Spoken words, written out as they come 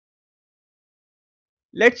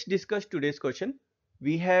Let's discuss today's question.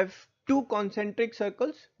 We have two concentric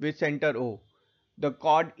circles with center O. The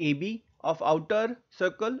chord AB of outer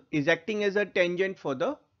circle is acting as a tangent for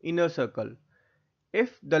the inner circle.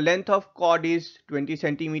 If the length of chord is 20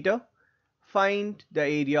 centimeter, find the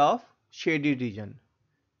area of shaded region.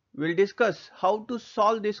 We'll discuss how to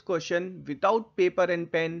solve this question without paper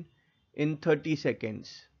and pen in 30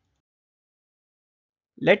 seconds.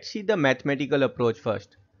 Let's see the mathematical approach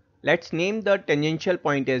first. Let's name the tangential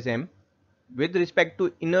point as M. With respect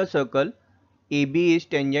to inner circle, AB is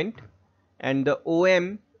tangent and the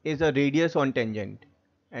OM is a radius on tangent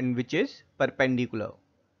and which is perpendicular.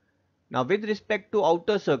 Now with respect to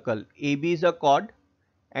outer circle, AB is a chord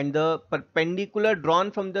and the perpendicular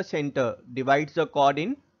drawn from the center divides the chord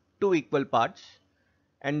in two equal parts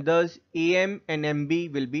and thus AM and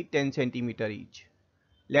MB will be 10 centimeter each.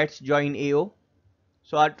 Let's join AO.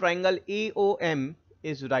 So our triangle AOM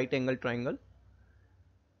is right angle triangle.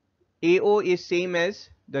 AO is same as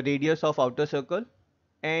the radius of outer circle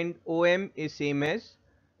and OM is same as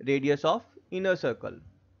radius of inner circle.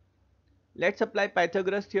 Let's apply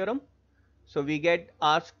Pythagoras theorem. So we get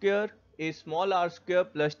r square is small r square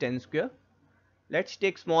plus 10 square. Let's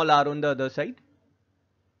take small r on the other side.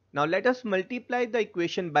 Now let us multiply the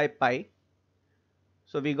equation by pi.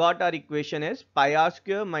 So we got our equation as pi r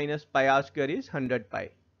square minus pi r square is 100 pi.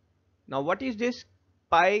 Now what is this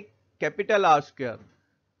pi capital R square?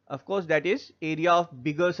 Of course that is area of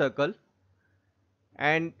bigger circle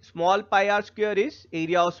and small pi r square is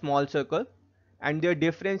area of small circle and their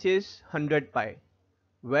difference is 100 pi.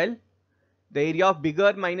 Well, the area of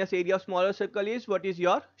bigger minus area of smaller circle is what is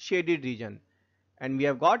your shaded region and we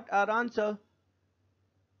have got our answer.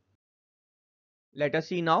 Let us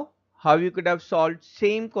see now how you could have solved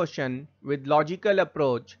same question with logical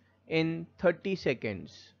approach in 30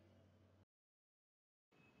 seconds.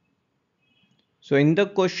 So in the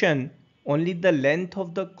question only the length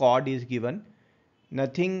of the chord is given,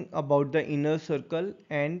 nothing about the inner circle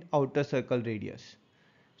and outer circle radius.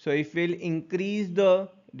 So if we'll increase the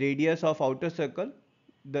radius of outer circle,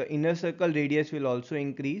 the inner circle radius will also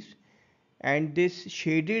increase and this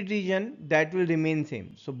shaded region that will remain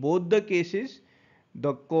same. So both the cases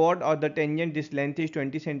the chord or the tangent this length is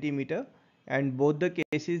 20 centimeter and both the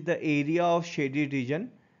cases the area of shaded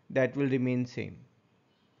region that will remain same.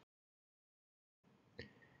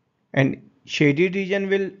 And shaded region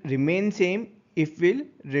will remain same if we'll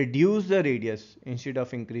reduce the radius instead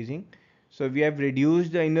of increasing. So we have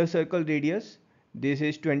reduced the inner circle radius. This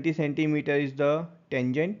is 20 centimeter is the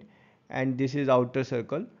tangent and this is outer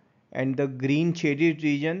circle and the green shaded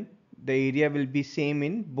region the area will be same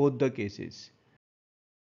in both the cases.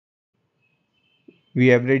 We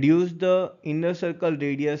have reduced the inner circle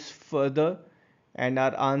radius further and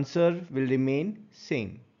our answer will remain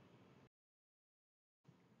same.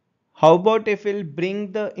 How about if we'll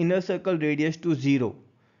bring the inner circle radius to 0?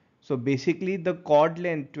 So basically the chord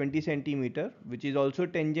length 20 centimeter which is also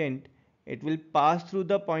tangent, it will pass through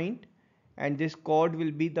the point and this chord will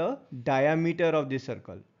be the diameter of this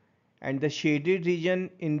circle. And the shaded region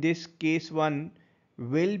in this case 1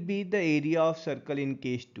 will be the area of circle in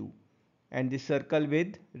case 2 and this circle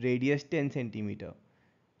with radius 10 centimeter.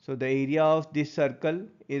 So the area of this circle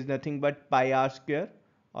is nothing but pi r square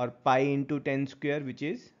or pi into 10 square which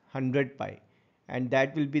is 100 pi and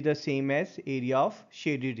that will be the same as area of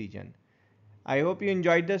shaded region. I hope you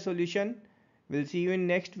enjoyed the solution. We'll see you in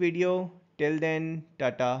next video. Till then,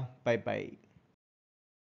 tata, bye bye.